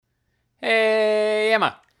Hey,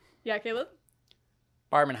 Emma. Yeah, Caleb?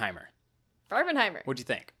 Barbenheimer. Barbenheimer. What'd you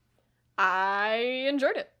think? I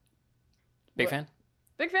enjoyed it. Big What- fan?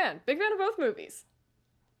 Big fan. Big fan of both movies.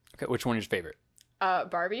 Okay, which one is your favorite?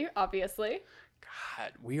 Barbie, obviously.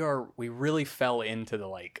 God, we really fell into the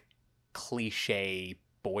like cliche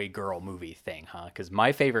boy-girl movie thing, huh? Because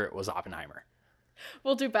my favorite was Oppenheimer.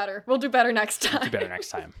 We'll do better. We'll do better next time. Do better next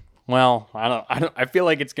time. Well, I feel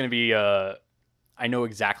like it's gonna be I know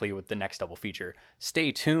exactly what the next double feature.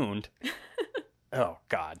 Stay tuned. Oh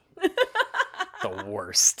God. The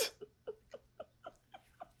worst.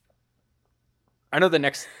 I know the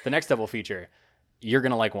next double feature, you're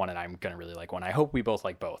gonna like one and I'm gonna really like one. I hope we both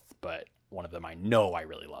like both, but one of them I know I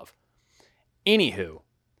really love. Anywho,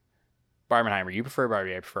 Barbenheimer, you prefer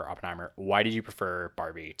Barbie, I prefer Oppenheimer. Why did you prefer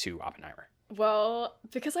Barbie to Oppenheimer? Well,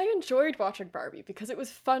 because I enjoyed watching Barbie, because it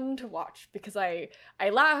was fun to watch, because I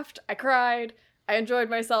laughed, I cried, I enjoyed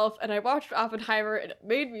myself, and I watched Oppenheimer and it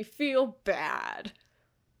made me feel bad.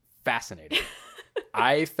 Fascinating.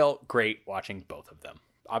 I felt great watching both of them.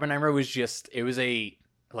 Oppenheimer was just, it was a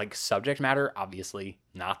like subject matter, obviously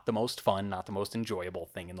not the most fun, not the most enjoyable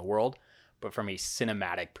thing in the world, but from a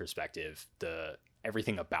cinematic perspective,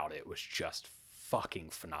 everything about it was just fucking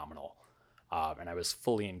phenomenal. And I was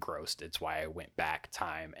fully engrossed. It's why I went back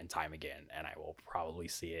time and time again, and I will probably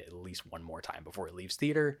see it at least one more time before it leaves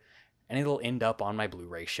theater, and it'll end up on my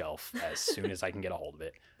Blu-ray shelf as soon as I can get a hold of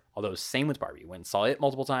it. Although, same with Barbie. Went and saw it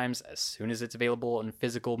multiple times. As soon as it's available in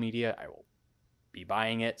physical media, I will be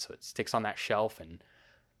buying it so it sticks on that shelf, and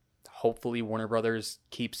hopefully Warner Brothers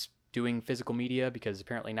keeps doing physical media, because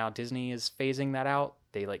apparently now Disney is phasing that out.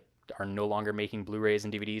 They are no longer making Blu-rays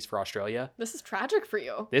and DVDs for Australia. This is tragic for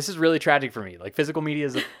you. This is really tragic for me. Like, physical media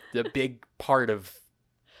is a big part of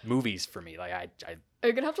movies for me. Like, Are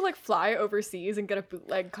you gonna have to fly overseas and get a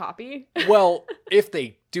bootleg copy? well, if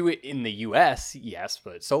they do it in the US, yes,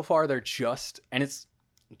 but so far it's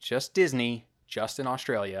just Disney, just in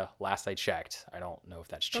Australia. Last I checked, I don't know if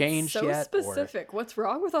that's changed That's so yet. specific. What's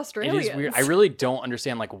wrong with It Australians? is weird. I really don't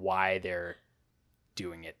understand why they're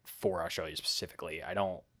doing it for Australia specifically. I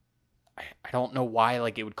don't know why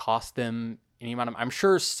it would cost them any amount of. I'm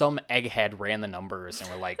sure some egghead ran the numbers and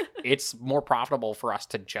were like, it's more profitable for us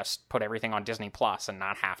to just put everything on Disney Plus and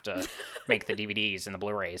not have to make the DVDs and the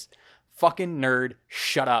Blu-rays. Fucking nerd,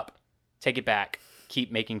 shut up. Take it back.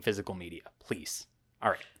 Keep making physical media, please.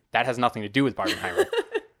 All right. That has nothing to do with Barbenheimer,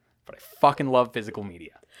 but I fucking love physical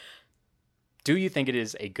media. Do you think it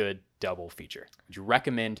is a good double feature? Would you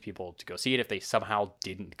recommend people to go see it if they somehow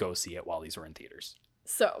didn't go see it while these were in theaters?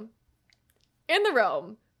 So, in the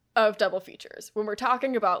realm of double features, when we're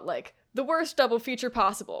talking about the worst double feature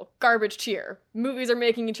possible, garbage tier, movies are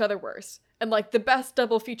making each other worse, and the best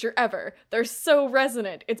double feature ever, they're so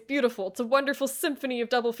resonant, it's beautiful, it's a wonderful symphony of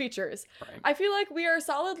double features. Right. I feel like we are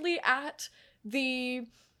solidly at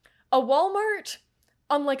a Walmart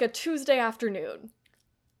on a Tuesday afternoon.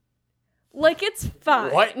 It's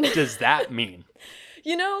fine. What does that mean?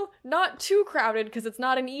 Not too crowded because it's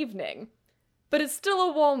not an evening, but it's still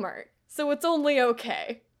a Walmart, so it's only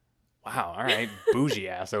okay. Wow, all right, bougie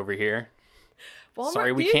ass over here. Walmart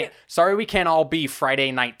Sorry we can't all be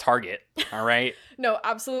Friday night Target, all right? No,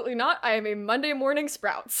 absolutely not. I am a Monday morning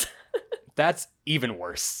Sprouts. That's even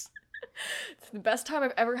worse. It's the best time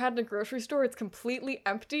I've ever had in a grocery store. It's completely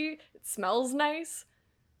empty. It smells nice.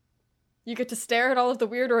 You get to stare at all of the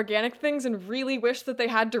weird organic things and really wish that they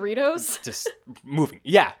had Doritos. Just moving.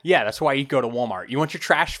 Yeah, that's why you go to Walmart. You want your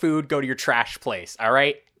trash food, go to your trash place, all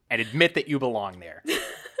right? And admit that you belong there.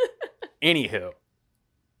 Anywho,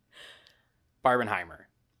 Barbenheimer,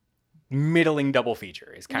 middling double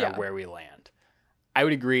feature is kind of where we land. I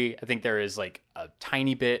would agree. I think there is a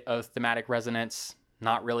tiny bit of thematic resonance,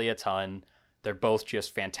 not really a ton. They're both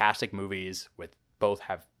just fantastic movies both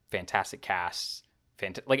have fantastic casts.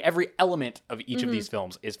 Every element of each of these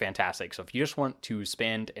films is fantastic. So if you just want to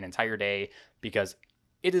spend an entire day, because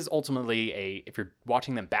it is ultimately if you're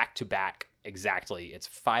watching them back to back, exactly, it's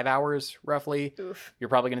 5 hours roughly. Oof. You're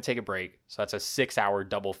probably going to take a break. So that's a 6-hour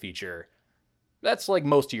double feature. That's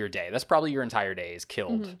most of your day. That's probably your entire day is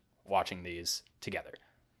killed watching these together.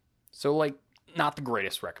 So not the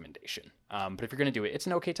greatest recommendation. But if you're going to do it, it's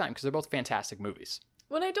an okay time because they're both fantastic movies.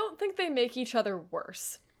 When I don't think they make each other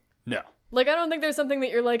worse. No. I don't think there's something that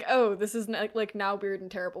you're oh, this is now weird and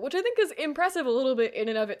terrible, which I think is impressive a little bit in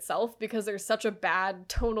and of itself because there's such a bad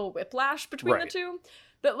tonal whiplash between the two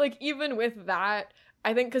that even with that,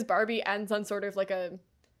 I think because Barbie ends on sort of I don't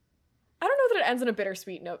know that it ends on a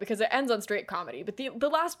bittersweet note because it ends on straight comedy, but the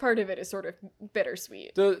last part of it is sort of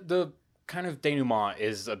bittersweet. The kind of denouement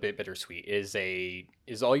is a bit bittersweet.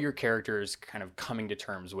 Is all your characters kind of coming to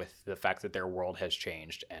terms with the fact that their world has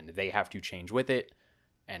changed and they have to change with it.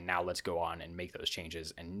 And now let's go on and make those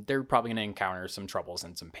changes. And they're probably going to encounter some troubles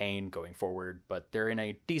and some pain going forward, but they're in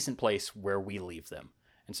a decent place where we leave them.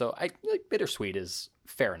 And so I like bittersweet is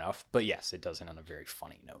fair enough, but yes, it does end on a very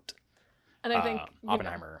funny note. And I think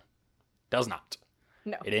Oppenheimer does not.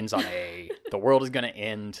 No. It ends on the world is going to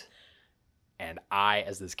end. And I,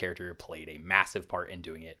 as this character, played a massive part in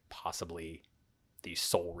doing it, possibly the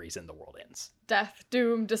sole reason the world ends. Death,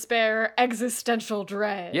 doom, despair, existential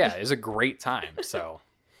dread. Yeah, it was a great time. So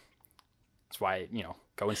that's why,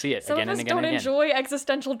 go and see it Some again of us and again don't and again. enjoy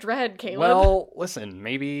existential dread, Caleb. Well, listen,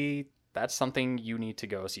 maybe that's something you need to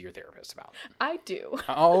go see your therapist about. I do.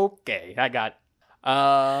 Okay, I got...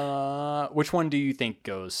 which one do you think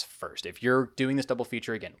goes first? If you're doing this double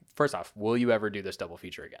feature again, first off, will you ever do this double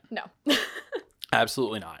feature again? No.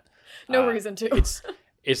 Absolutely not. No reason to.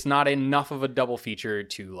 It's not enough of a double feature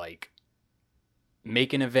to like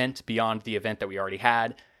make an event beyond the event that we already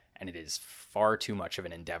had, and it is far too much of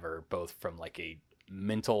an endeavor, both from like a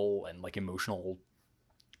mental and like emotional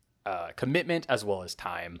commitment as well as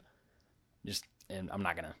time. And I'm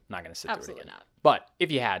not gonna sit through it Absolutely again. not. But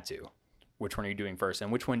if you had to, which one are you doing first,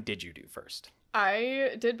 and which one did you do first?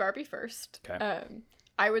 I did Barbie first. Okay.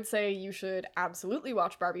 I would say you should absolutely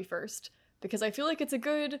watch Barbie first, because I feel like it's a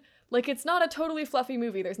good, like, it's not a totally fluffy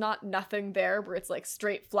movie. There's not nothing there where it's like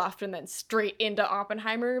straight fluffed and then straight into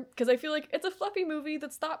Oppenheimer, because I feel like it's a fluffy movie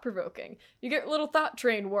that's thought-provoking. You get a little thought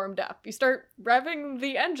train warmed up. You start revving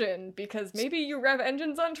the engine, because maybe you rev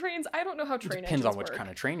engines on trains. I don't know how train engines Depends on which work. kind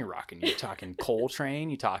of train you're rocking. You talking coal train?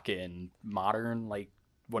 You talking modern, like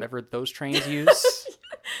whatever those trains use?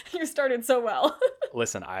 You started so well.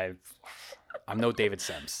 Listen, I'm no David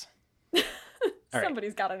Sims. All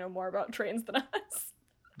Somebody's got to know more about trains than us.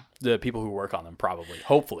 The people who work on them, probably.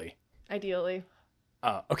 Hopefully. Ideally.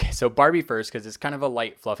 Okay, so Barbie first, because it's kind of a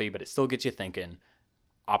light, fluffy, but it still gets you thinking.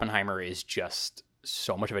 Oppenheimer is just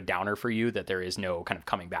so much of a downer for you that there is no kind of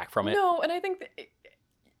coming back from it. No, and I think that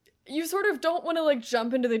you sort of don't want to like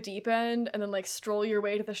jump into the deep end and then like stroll your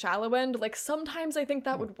way to the shallow end. Like sometimes I think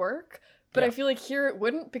that would work, but Yeah. I feel like here it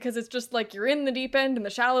wouldn't, because it's just like you're in the deep end and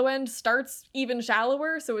the shallow end starts even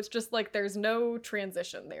shallower, so it's just like there's no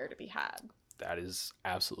transition there to be had. That is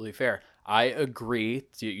absolutely fair. I agree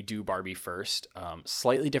that you do Barbie first.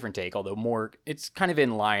 Slightly different take, although more, it's kind of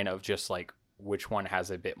in line of just like which one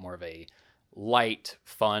has a bit more of a light,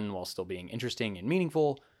 fun, while still being interesting and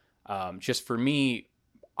meaningful. Just for me,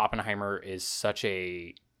 Oppenheimer is such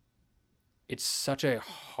a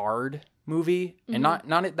hard movie, and not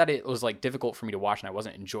that it was like difficult for me to watch and I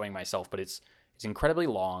wasn't enjoying myself, but it's incredibly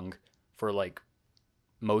long for like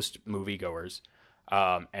most moviegoers.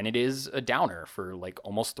 And it is a downer for like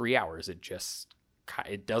almost 3 hours.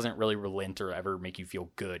 It doesn't really relent or ever make you feel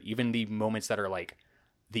good. Even the moments that are like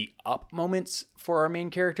the up moments for our main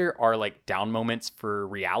character are like down moments for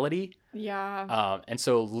reality. Yeah. And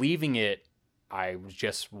so leaving it, I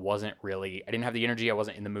didn't have the energy. I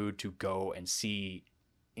wasn't in the mood to go and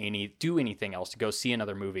do anything else, to go see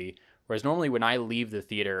another movie. Whereas normally when I leave the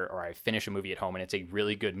theater or I finish a movie at home and it's a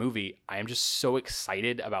really good movie, I am just so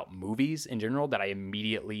excited about movies in general that I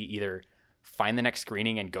immediately either find the next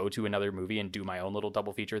screening and go to another movie and do my own little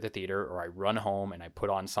double feature at the theater, or I run home and I put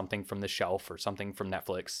on something from the shelf or something from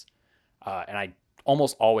Netflix. And I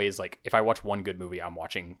almost always, like, if I watch one good movie, I'm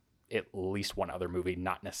watching at least one other movie,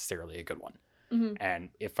 not necessarily a good one. Mm-hmm. And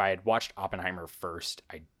if I had watched Oppenheimer first,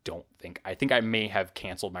 I think I may have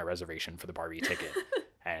canceled my reservation for the Barbie ticket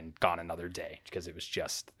and gone another day, because it was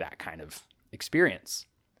just that kind of experience.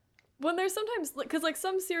 When there's sometimes, because like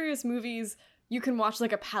some serious movies, you can watch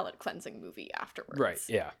like a palate cleansing movie afterwards. Right,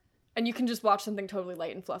 yeah. And you can just watch something totally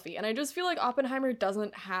light and fluffy. And I just feel like Oppenheimer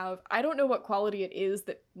doesn't have, I don't know what quality it is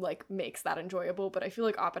that like makes that enjoyable, but I feel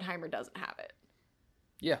like Oppenheimer doesn't have it.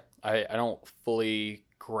 Yeah, I don't fully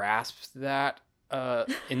grasp that.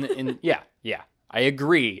 Yeah, I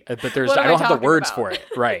agree, but I don't have the words for it,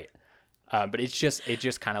 right? But it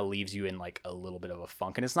just kind of leaves you in like a little bit of a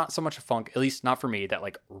funk, and it's not so much a funk, at least not for me, that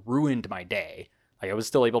like ruined my day. Like I was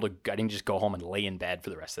still able to, I didn't just go home and lay in bed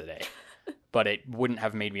for the rest of the day, but it wouldn't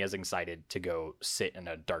have made me as excited to go sit in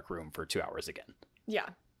a dark room for 2 hours again. Yeah.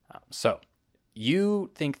 So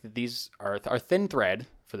you think that these are our thin thread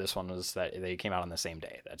for this one was that they came out on the same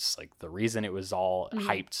day. That's like the reason it was all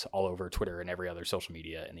hyped all over Twitter and every other social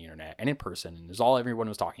media and the internet and in person, and it was all everyone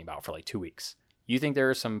was talking about for like 2 weeks. You think there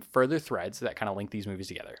are some further threads that kind of link these movies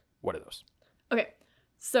together. What are those? Okay,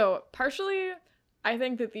 so partially, I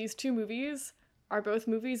think that these two movies are both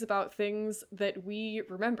movies about things that we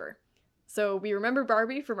remember. So we remember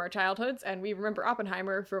Barbie from our childhoods, and we remember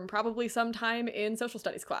Oppenheimer from probably some time in social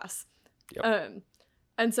studies class. Yep.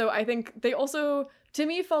 And so I think they also, to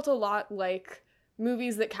me, felt a lot like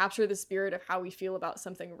movies that capture the spirit of how we feel about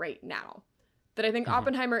something right now. That I think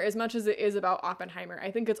Oppenheimer, as much as it is about Oppenheimer, I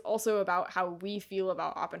think it's also about how we feel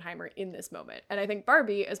about Oppenheimer in this moment. And I think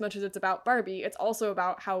Barbie, as much as it's about Barbie, it's also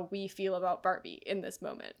about how we feel about Barbie in this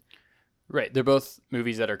moment. Right. They're both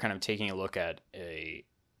movies that are kind of taking a look at a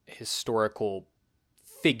historical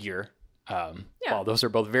figure. Well, those are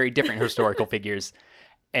both very different historical figures,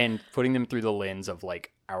 and putting them through the lens of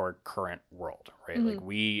like our current world, right? Like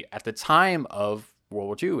we, at the time of World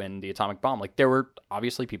War II and the atomic bomb, like there were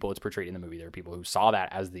obviously people, it's portrayed in the movie, there were people who saw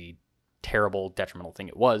that as the terrible, detrimental thing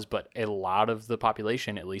it was, but a lot of the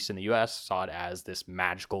population, at least in the US, saw it as this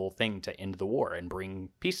magical thing to end the war and bring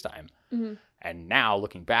peacetime. And now,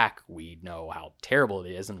 looking back, we know how terrible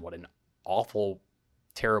it is and what an awful,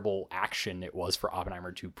 terrible action it was for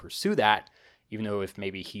Oppenheimer to pursue that, even though if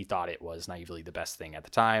maybe he thought it was naively the best thing at the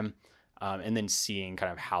time. And then seeing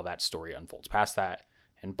kind of how that story unfolds past that.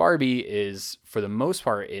 And Barbie is, for the most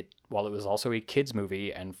part, while it was also a kids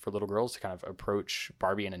movie and for little girls to kind of approach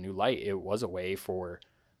Barbie in a new light, it was a way for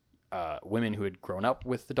women who had grown up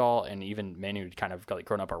with the doll and even men who had kind of like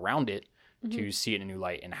grown up around it to see it in a new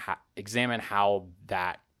light and examine how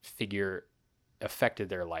that figure affected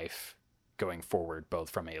their life going forward, both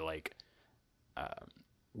from a like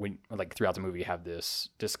when like throughout the movie you have this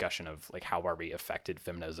discussion of like how Barbie affected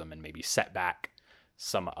feminism and maybe set back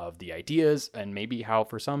some of the ideas, and maybe how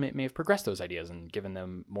for some it may have progressed those ideas and given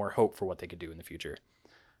them more hope for what they could do in the future.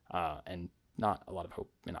 And not a lot of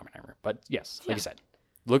hope in Oppenheimer, but yes, like you said,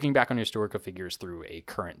 looking back on historical figures through a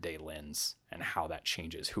current day lens and how that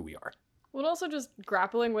changes who we are. Well, also just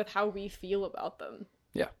grappling with how we feel about them.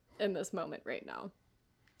 Yeah. In this moment right now.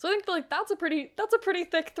 So I think like that's a pretty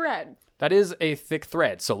thick thread. That is a thick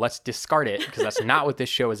thread. So let's discard it because that's not what this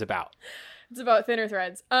show is about. It's about thinner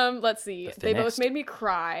threads. Let's see. The They both thinnest. made me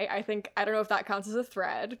cry. I don't know if that counts as a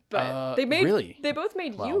thread, but they both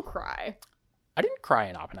made Well, you cry. I didn't cry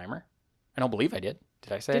in Oppenheimer. I don't believe I did.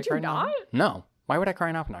 Did I say Did I cried you in not? Oppenheimer? No. Why would I cry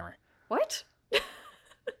in Oppenheimer? What?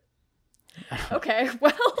 Okay,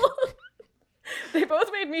 well, they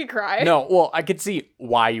both made me cry. No, well, I could see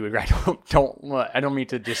why you would cry. I don't mean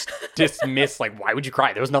to just dismiss like why would you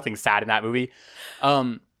cry? There was nothing sad in that movie.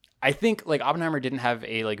 I think like Oppenheimer didn't have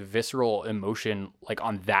a like visceral emotion like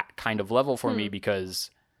on that kind of level for me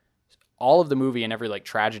because all of the movie and every like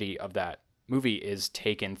tragedy of that movie is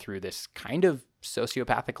taken through this kind of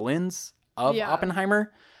sociopathic lens of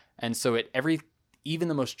Oppenheimer. And so even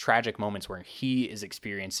the most tragic moments where he is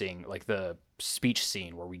experiencing like the speech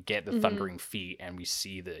scene where we get the thundering feet and we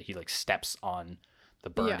see that he like steps on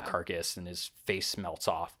the burned carcass and his face melts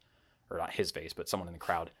off, or not his face, but someone in the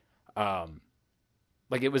crowd.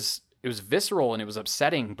 Like it was visceral and it was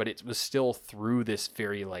upsetting, but it was still through this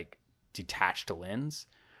very like detached lens.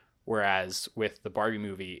 Whereas with the Barbie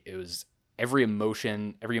movie, it was every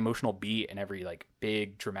emotional beat and every like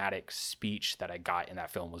big dramatic speech that I got in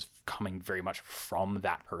that film was coming very much from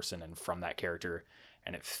that person and from that character.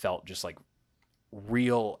 And it felt just like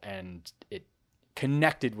real, and it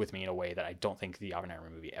connected with me in a way that I don't think the Oppenheimer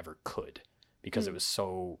movie ever could, because it was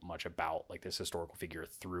so much about like this historical figure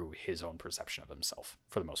through his own perception of himself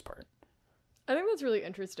for the most part. I think that's really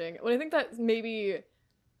interesting. Well, I think that maybe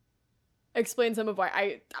explains some of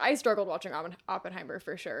why I struggled watching Oppenheimer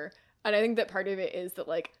for sure. And I think that part of it is that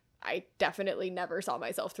like I definitely never saw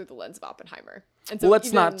myself through the lens of Oppenheimer. And so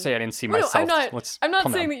let's not say I didn't see myself. I'm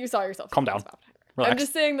not saying that you saw yourself through the lens of Oppenheimer. Relax. I'm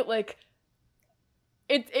just saying that like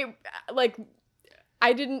it like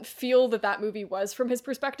I didn't feel that movie was from his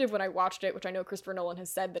perspective when I watched it, which I know Christopher Nolan has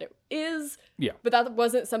said that it is. Yeah. But that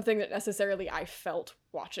wasn't something that necessarily I felt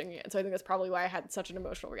watching it. So I think that's probably why I had such an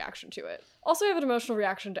emotional reaction to it. Also, I have an emotional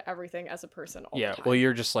reaction to everything as a person all the time. Well,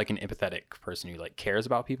 you're just like an empathetic person who like cares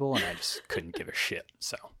about people, and I just couldn't give a shit.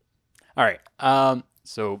 So, all right.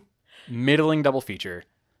 So middling double feature,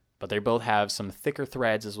 but they both have some thicker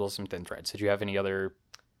threads as well as some thin threads. Did you have any other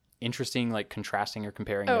interesting like contrasting or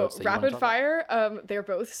comparing notes that rapid fire? They're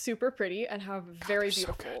both super pretty and have very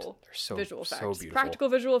beautiful visual effects. So beautiful. Practical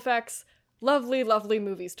visual effects. Lovely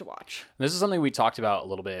movies to watch. This is something we talked about a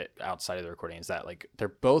little bit outside of the recording, is that like they're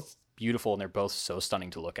both beautiful and they're both so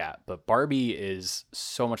stunning to look at, but Barbie is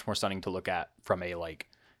so much more stunning to look at from a like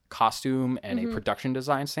costume and a production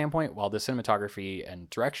design standpoint, while the cinematography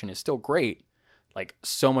and direction is still great. Like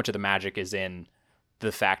so much of the magic is in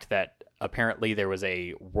the fact that apparently there was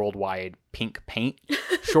a worldwide pink paint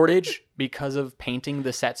shortage because of painting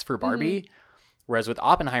the sets for Barbie, Whereas with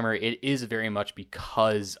Oppenheimer, it is very much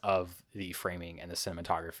because of the framing and the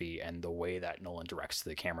cinematography and the way that Nolan directs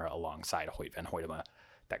the camera alongside Hoyt van Hoytema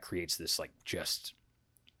that creates this like just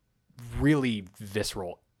really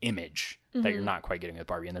visceral image that you're not quite getting with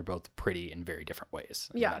Barbie, and they're both pretty in very different ways.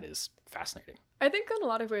 And that is fascinating. I think in a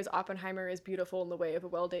lot of ways Oppenheimer is beautiful in the way of a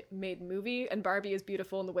well-made movie, and Barbie is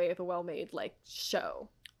beautiful in the way of a well-made like show.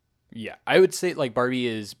 Yeah, I would say like Barbie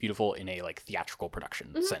is beautiful in a like theatrical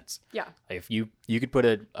production sense. Yeah. Like, if you could put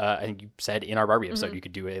I think you said in our Barbie episode, you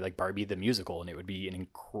could do a like Barbie the musical, and it would be an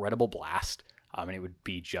incredible blast. And it would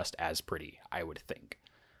be just as pretty, I would think.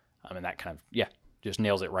 And that kind of just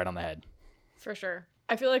nails it right on the head. For sure.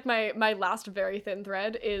 I feel like my last very thin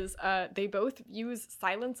thread is they both use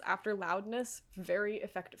silence after loudness very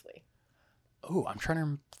effectively. Oh, I'm trying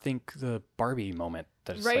to think the Barbie moment.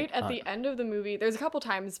 That's right at the end of the movie, there's a couple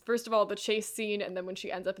times. First of all, the chase scene, and then when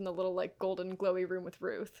she ends up in the little like golden glowy room with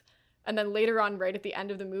Ruth. And then later on, right at the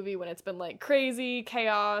end of the movie, when it's been like crazy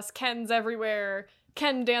chaos, Ken's everywhere,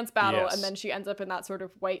 Ken dance battle, and then she ends up in that sort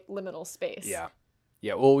of white liminal space. Yeah.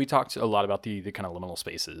 Yeah, well, we talked a lot about the kind of liminal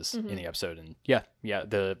spaces in the episode, and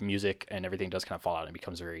the music and everything does kind of fall out and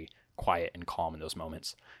becomes very quiet and calm in those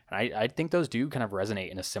moments. And I think those do kind of resonate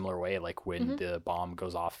in a similar way, like when the bomb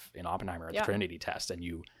goes off in Oppenheimer at the Trinity test, and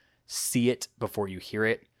you see it before you hear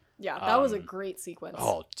it. Yeah, that was a great sequence.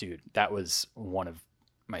 Oh, dude, that was one of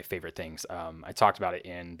my favorite things. I talked about it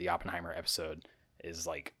in the Oppenheimer episode, is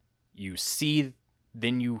like you see,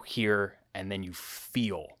 then you hear, and then you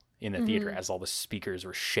feel in the theater as all the speakers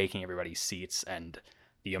were shaking everybody's seats, and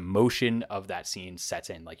the emotion of that scene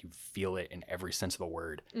sets in. Like, you feel it in every sense of the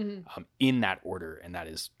word, in that order, and that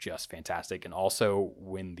is just fantastic. And also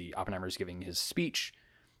when the Oppenheimer is giving his speech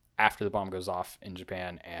after the bomb goes off in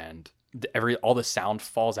Japan, and all the sound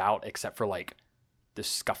falls out except for like the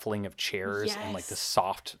scuffling of chairs and like the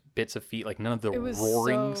soft bits of feet, like none of the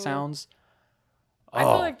roaring sounds. I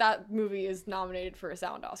feel like that movie is nominated for a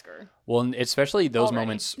sound Oscar. Well, and especially those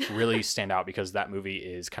moments really stand out because that movie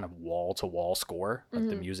is kind of wall-to-wall score. Like,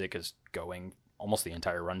 the music is going almost the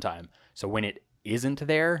entire runtime. So when it isn't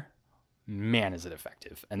there, man, is it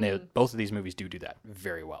effective. And both of these movies do that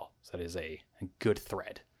very well. So that is a good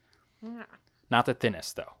thread. Yeah. Not the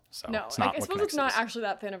thinnest, though. So no, it's not I suppose it's not actually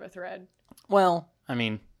that thin of a thread. Well, I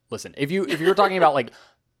mean, listen, if you were talking about like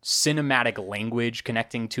cinematic language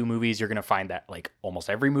connecting two movies, you're going to find that like almost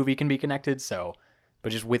every movie can be connected. So,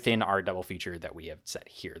 but just within our double feature that we have set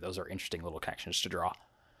here, those are interesting little connections to draw.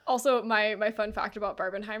 Also, my fun fact about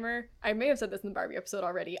Barbenheimer, I may have said this in the Barbie episode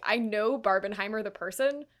already. I know Barbenheimer the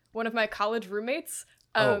person. One of my college roommates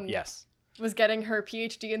was getting her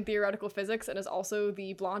PhD in theoretical physics and is also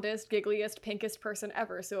the blondest, giggliest, pinkest person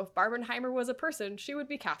ever. So if Barbenheimer was a person, she would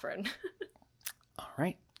be Catherine. All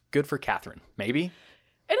right. Good for Catherine. Maybe.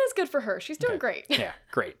 It is good for her. She's doing great. Yeah,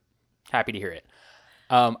 great. Happy to hear it.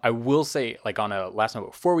 I will say, like, on a last note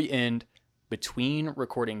before we end, between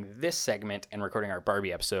recording this segment and recording our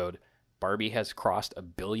Barbie episode, Barbie has crossed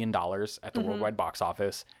 $1 billion at the worldwide box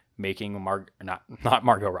office, making not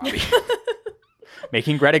Margot Robbie,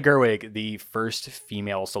 making Greta Gerwig the first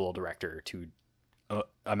female solo director to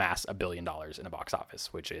amass $1 billion in a box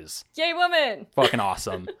office, which is yay, woman, fucking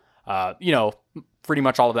awesome. Pretty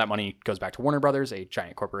much all of that money goes back to Warner Brothers, a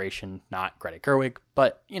giant corporation, not Greta Gerwig.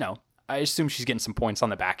 But, I assume she's getting some points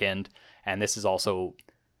on the back end. And this is also,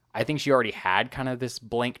 I think she already had kind of this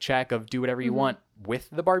blank check of do whatever you want with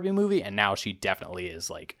the Barbie movie. And now she definitely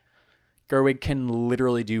is like, Gerwig can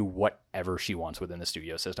literally do whatever she wants within the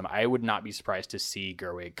studio system. I would not be surprised to see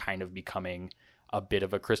Gerwig kind of becoming a bit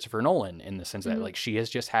of a Christopher Nolan in the sense that like she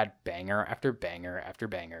has just had banger after banger after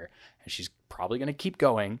banger. And she's probably going to keep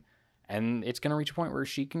going. And it's going to reach a point where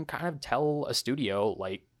she can kind of tell a studio,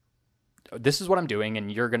 like, this is what I'm doing,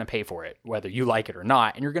 and you're going to pay for it, whether you like it or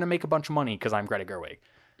not. And you're going to make a bunch of money because I'm Greta Gerwig.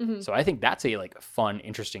 So I think that's a like fun,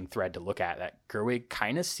 interesting thread to look at, that Gerwig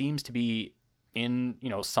kind of seems to be in,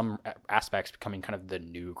 some aspects becoming kind of the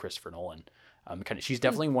new Christopher Nolan. She's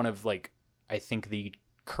definitely one of, like, I think the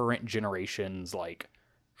current generation's, like,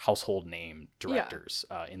 household name directors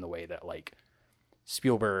in the way that, like,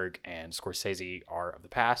 Spielberg and Scorsese are of the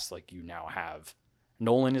past. Like, you now have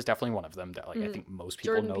Nolan is definitely one of them that, like, I think most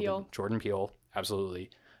people know. Jordan Peele, absolutely.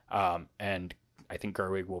 And I think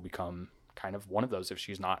Gerwig will become kind of one of those if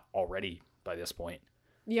she's not already by this point.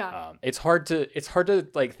 Yeah. It's hard to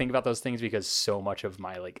like think about those things because so much of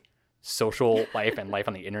my like social life and life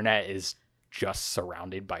on the internet is just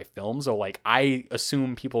surrounded by films. So like I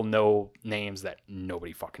assume people know names that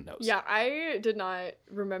nobody fucking knows. Yeah, I did not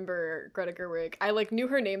remember Greta Gerwig. I like knew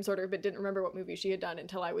her name sort of, but didn't remember what movie she had done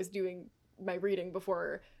until I was doing my reading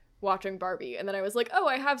before watching Barbie, and then I was like, oh,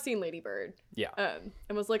 I have seen Lady Bird. Yeah.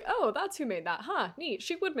 And was like, oh, that's who made that. Huh, neat.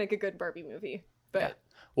 She would make a good Barbie movie. But yeah.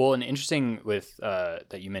 Well, and interesting with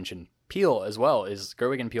that you mentioned Peele as well is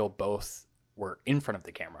Gerwig and Peele both were in front of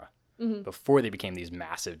the camera before they became these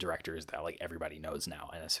massive directors that like everybody knows now.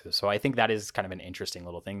 And so I think that is kind of an interesting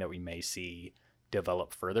little thing that we may see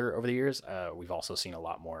develop further over the years. We've also seen a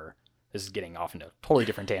lot more. This is getting off into a totally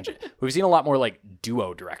different tangent. We've seen a lot more like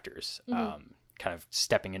duo directors kind of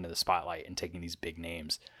stepping into the spotlight and taking these big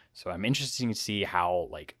names. So I'm interested to see how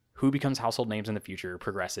like who becomes household names in the future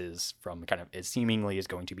progresses from kind of it seemingly is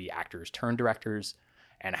going to be actors turned directors,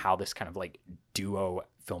 and how this kind of like duo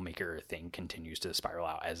filmmaker thing continues to spiral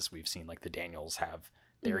out as we've seen like the Daniels have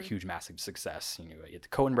their huge massive success. You know, you had the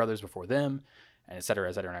Coen brothers before them, and et cetera,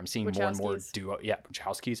 et cetera. And I'm seeing more and more duo,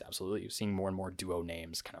 Wachowskis, absolutely. Seeing more and more duo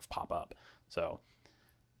names kind of pop up. So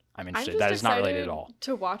I'm interested. That is not related at all.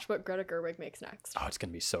 To watch what Greta Gerwig makes next. Oh, it's going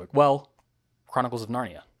to be so well. Chronicles of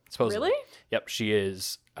Narnia, supposedly. Really? Yep, she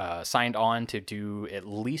is signed on to do at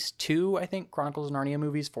least 2, I think, Chronicles of Narnia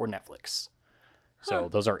movies for Netflix. So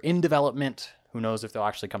those are in development. Who knows if they'll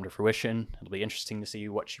actually come to fruition. It'll be interesting to see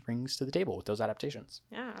what she brings to the table with those adaptations.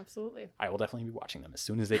 Yeah, absolutely. I will definitely be watching them as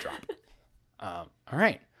soon as they drop. All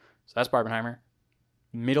right. So that's Barbenheimer.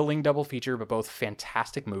 Middling double feature, but both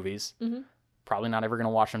fantastic movies. Mm-hmm. Probably not ever going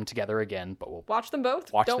to watch them together again, but we'll watch them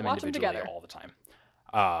both. Don't watch them together all the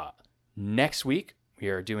time. Next week, we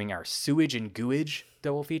are doing our Sewage and Gooage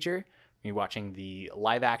double feature. We're watching the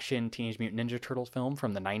live-action Teenage Mutant Ninja Turtles film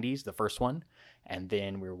from the 90s, the first one. And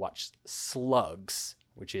then we'll watch Slugs,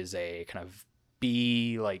 which is a kind of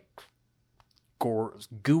like,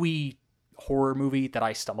 gooey horror movie that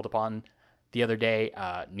I stumbled upon the other day.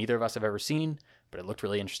 Neither of us have ever seen, but it looked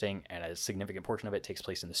really interesting, and a significant portion of it takes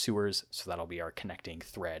place in the sewers, so that'll be our connecting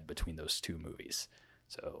thread between those 2 movies.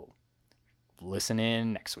 So listen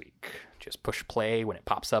in next week. Just push play when it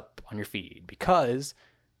pops up on your feed, because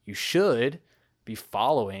you should be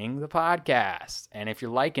following the podcast. And if you're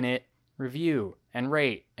liking it, review and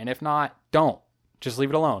rate. And if not, don't. Just leave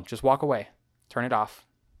it alone. Just walk away. Turn it off.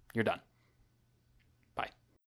 You're done.